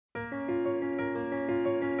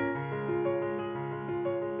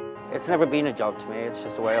It's never been a job to me, it's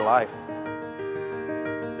just a way of life.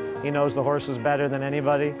 He knows the horses better than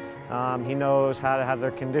anybody. He knows how to have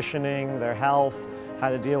their conditioning, their health, how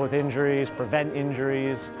to deal with injuries, prevent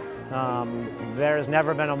injuries. There has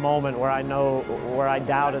never been a moment where I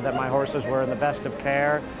doubted that my horses were in the best of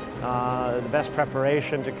care, the best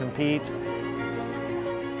preparation to compete.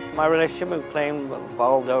 My relationship with Claim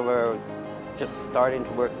evolved over just starting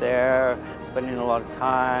to work there, spending a lot of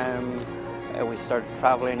time. We started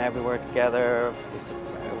traveling everywhere together.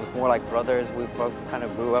 It was more like brothers. We both kind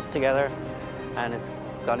of grew up together, and it's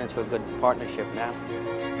gone into a good partnership now.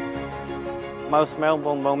 Most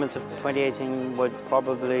memorable moments of 2018 would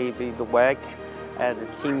probably be the WEG, the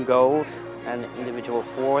team gold, and individual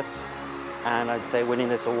fourth, and I'd say winning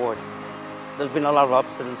this award. There's been a lot of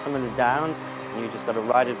ups and some of the downs, and you just got to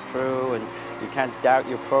ride it through, and you can't doubt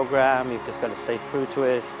your program. You've just got to stay true to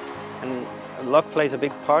it, and luck plays a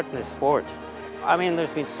big part in this sport. I mean, there's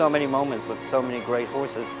been so many moments with so many great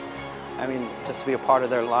horses. I mean, just to be a part of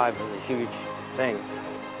their lives is a huge thing.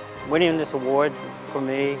 Winning this award for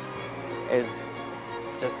me is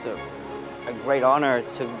just a great honor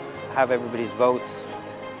to have everybody's votes.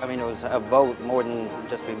 I mean, it was a vote more than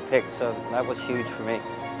just being picked, so that was huge for me.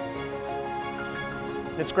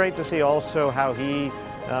 It's great to see also how he,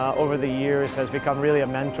 over the years, has become really a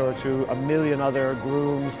mentor to a million other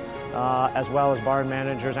grooms, as well as barn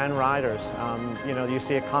managers and riders. You know, you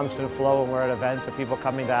see a constant flow when we're at events of people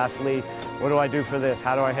coming to ask Lee, what do I do for this?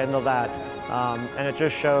 How do I handle that? And it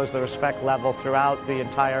just shows the respect level throughout the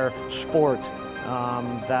entire sport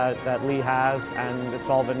that Lee has, and it's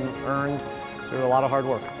all been earned through a lot of hard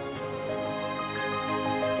work.